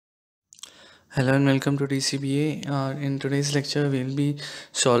Hello and welcome to DCBA. In today's lecture, we'll be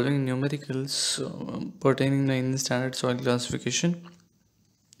solving numericals pertaining to Indian Standard Soil Classification.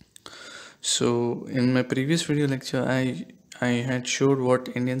 So, in my previous video lecture, I had showed what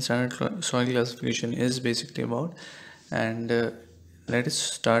Indian Standard Soil Classification is basically about, and let us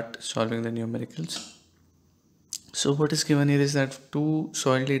start solving the numericals. So, what is given here is that two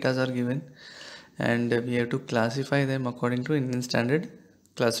soil data are given, and we have to classify them according to Indian Standard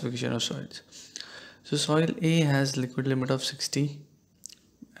Classification of Soils. So soil A has liquid limit of 60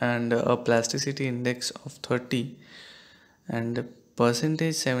 and a plasticity index of 30 and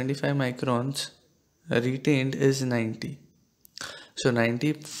percentage 75 microns retained is 90. So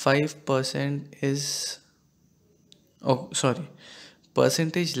 95% is, oh sorry,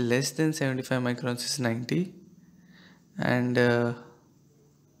 percentage less than 75 microns is 90 and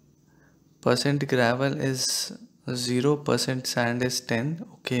percent gravel is 0%, sand is 10.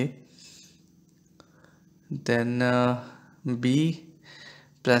 Okay, then B,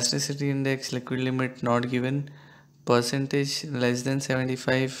 plasticity index liquid limit not given, percentage less than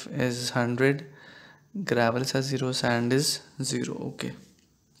 75 is 100, gravels are 0, sand is 0. Okay,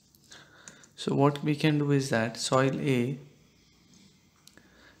 so what we can do is that soil A,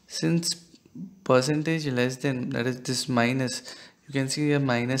 since percentage less than, that is this minus, you can see a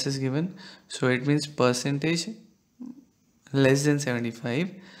minus is given, so it means percentage less than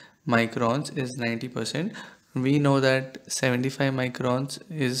 75 microns is 90%. We know that 75 microns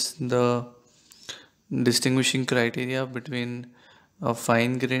is the distinguishing criteria between a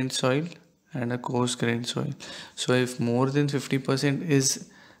fine grained soil and a coarse grained soil. So if more than 50% is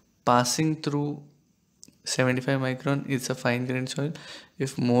passing through 75 micron, it's a fine grained soil.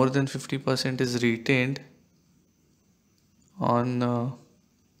 If more than 50% is retained on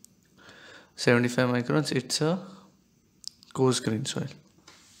 75 microns, it's a coarse grained soil.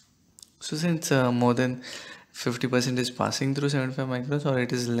 So since more than 50% is passing through 75 microns or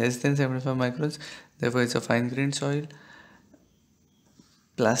it is less than 75 microns, therefore it's a fine grained soil.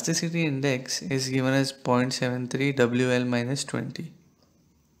 Plasticity index is given as 0.73 WL minus 20.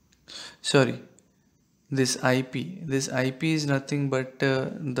 Sorry, this IP is nothing but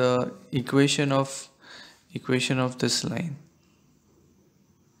the equation of this line.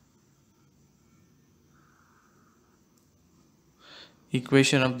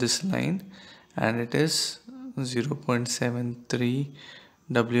 Equation of this line, and it is 0.73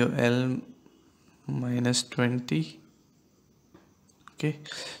 WL minus 20. Okay,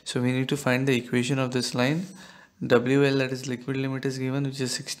 so we need to find the equation of this line. WL, that is liquid limit, is given, which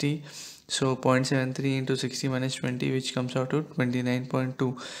is 60. So 0.73 into 60 minus 20, which comes out to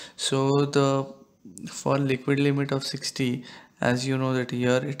 29.2. So the for liquid limit of 60, as you know that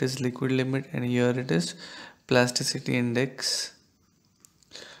here it is liquid limit and here it is plasticity index.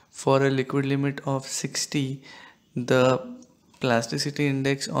 For a liquid limit of 60, the plasticity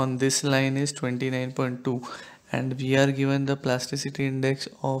index on this line is 29.2 and we are given the plasticity index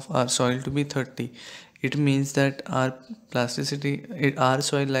of our soil to be 30. It means that our our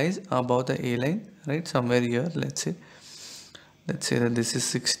soil lies above the A line, right? Somewhere here, let's say that this is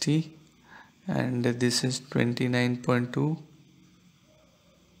 60 and this is 29.2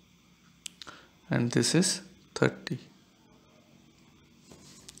 and this is 30.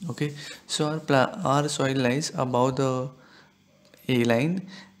 Okay, so our soil lies above the A line,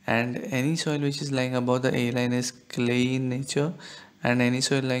 and any soil which is lying above the A line is clay in nature, and any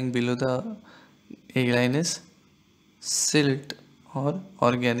soil lying below the A line is silt or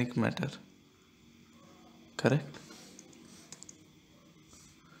organic matter. Correct?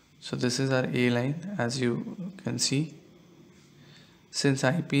 So this is our A line, as you can see. Since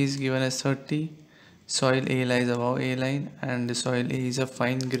IP is given as 30, soil A lies above A line, and the soil A is a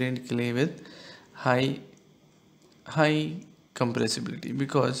fine grained clay with high compressibility,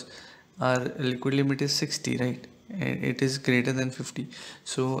 because our liquid limit is 60, right, and it is greater than 50.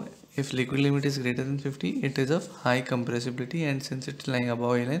 So if liquid limit is greater than 50, it is of high compressibility, and since it's lying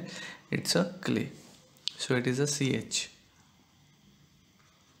above A line, it's a clay, so it is a CH.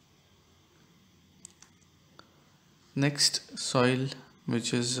 Next, soil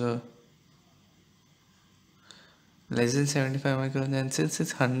which is less than 75 microns, and since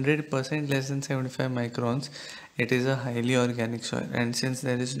it's 100% less than 75 microns, it is a highly organic soil, and since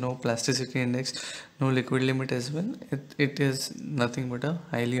there is no plasticity index, no liquid limit as well, it is nothing but a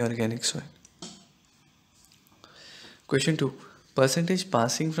highly organic soil. Question 2, percentage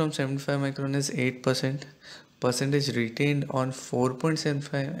passing from 75 micron is 8%, percentage retained on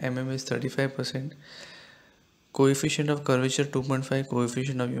 4.75 mm is 35%, coefficient of curvature 2.5,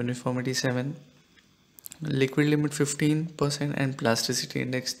 coefficient of uniformity 7, liquid limit 15% and plasticity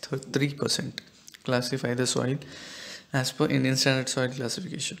index 3%. Classify the soil as per Indian Standard Soil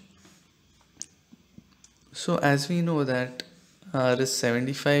Classification. So as we know that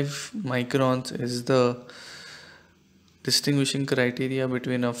 75 microns is the distinguishing criteria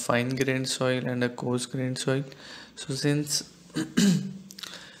between a fine grained soil and a coarse grained soil. So since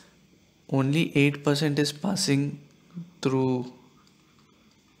only 8% is passing through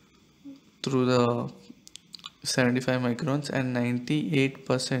the 75 microns and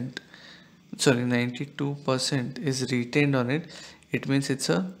 92% is retained on it, it means it's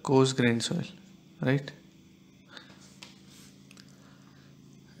a coarse grained soil, right?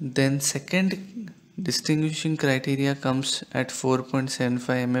 Then second distinguishing criteria comes at 4.75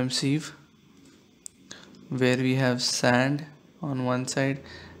 mm sieve, where we have sand on one side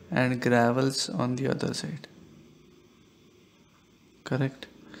and gravels on the other side, correct?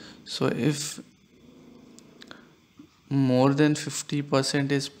 So if more than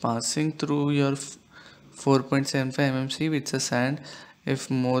 50% is passing through your 4.75 mm sieve, it's a sand.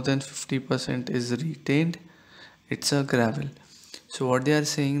 If more than 50% is retained, it's a gravel. So what they are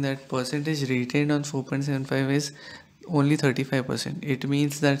saying that percentage retained on 4.75 is only 35%. It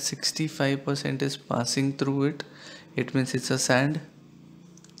means that 65% is passing through it. It means it's a sand,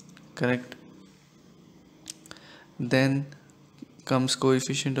 correct? Then comes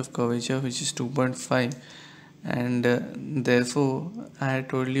coefficient of curvature, which is 2.5, and therefore I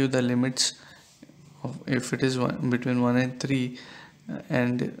told you the limits of if it is between 1 and 3,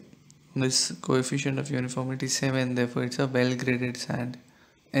 and this coefficient of uniformity 7, therefore it's a well graded sand,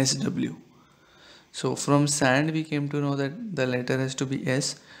 SW. So from sand we came to know that the letter has to be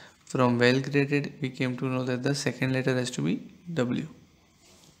S. From well graded we came to know that the second letter has to be W.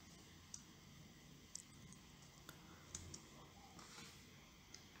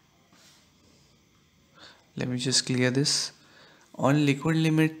 Let me just clear this. On liquid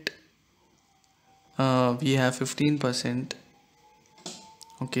limit we have 15%,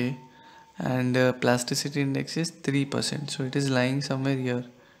 okay, and plasticity index is 3%, so it is lying somewhere here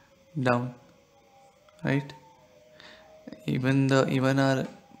down, right? Even our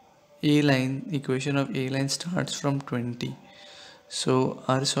A line, equation of A line starts from 20, so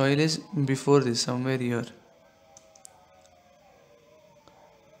our soil is before this, somewhere here.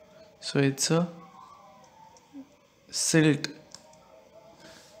 So it's a silt,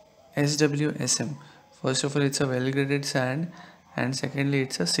 SWSM. First of all, it's a well graded sand, and secondly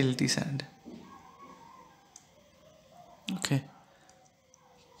it's a silty sand. Okay.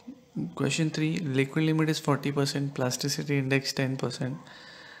 Question 3, liquid limit is 40%, plasticity index 10%.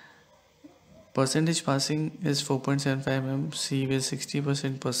 Percentage passing is 4.75 mm, sieve is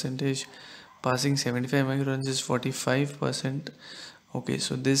 60%, percentage passing 75 microns is 45%. Okay,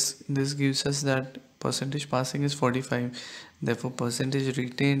 so this gives us that percentage passing is 45, therefore percentage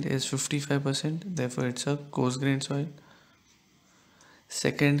retained is 55%, therefore it's a coarse grained soil.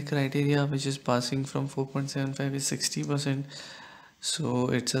 Second criteria, which is passing from 4.75, is 60%, so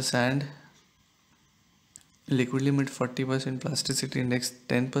it's a sand. Liquid limit 40%, plasticity index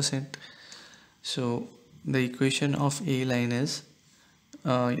 10%. So the equation of A line is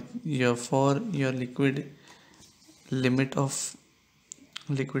for your liquid limit of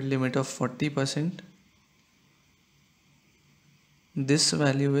 40%, this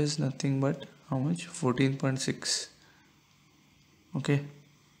value is nothing but how much? 14.6. okay,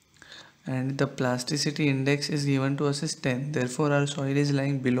 and the plasticity index is given to us as 10, therefore our soil is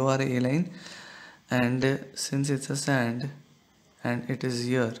lying below our A line, and since it's a sand and it is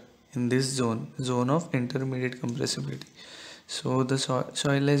here in this zone of intermediate compressibility, so the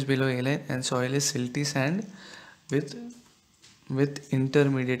soil is below A line and soil is silty sand with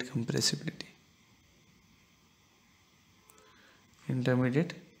intermediate compressibility.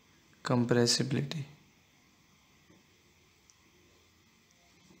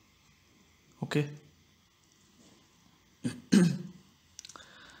 Okay.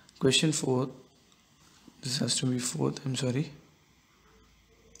 Question 4, this has to be 4th, I'm sorry.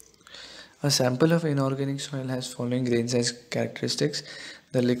 A sample of inorganic soil has following grain size characteristics.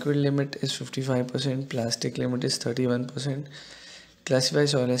 The liquid limit is 55%, plastic limit is 31%. Classify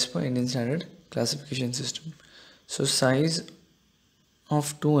soil as per Indian Standard Classification System. So size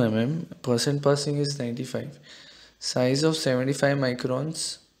of 2 mm, percent passing is 95. Size of 75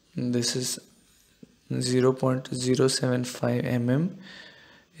 microns, this is 0.075 mm,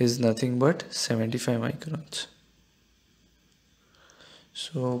 is nothing but 75 microns.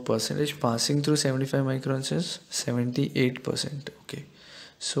 So percentage passing through 75 microns is 78%. Okay,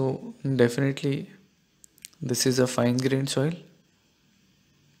 so definitely this is a fine grained soil,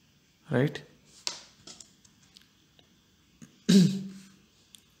 right?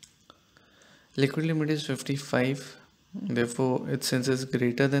 Liquid limit is 55, therefore since it's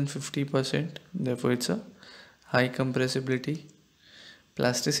greater than 50%, therefore it's a high compressibility.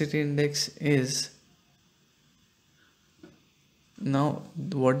 Plasticity index is, now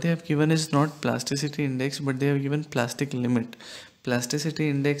what they have given is not plasticity index, but they have given plastic limit. Plasticity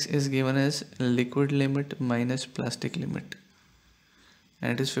index is given as liquid limit minus plastic limit,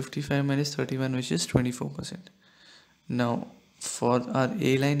 and it is 55 minus 31, which is 24%. Now for our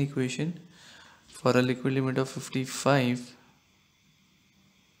A line equation, for a liquid limit of 55,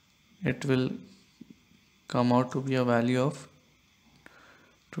 it will come out to be a value of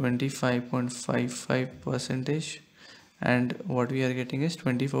 25.55 percentage, and what we are getting is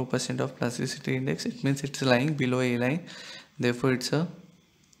 24% of plasticity index. It means it's lying below A line, therefore it's a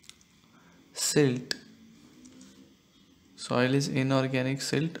silt. Soil is inorganic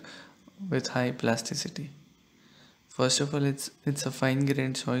silt with high plasticity. First of all, it's a fine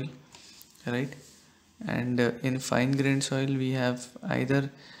grained soil, right? And in fine grained soil we have either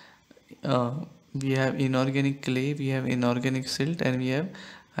we have inorganic clay, we have inorganic silt, and we have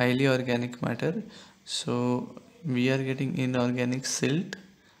highly organic matter. So we are getting inorganic silt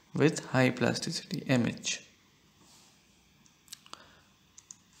with high plasticity, MH.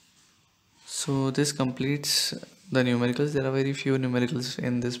 So this completes the numericals. There are very few numericals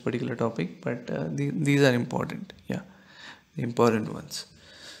in this particular topic, but these are important. Yeah, the important ones.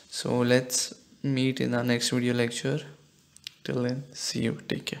 So let's meet in our next video lecture. Till then, see you.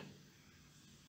 Take care.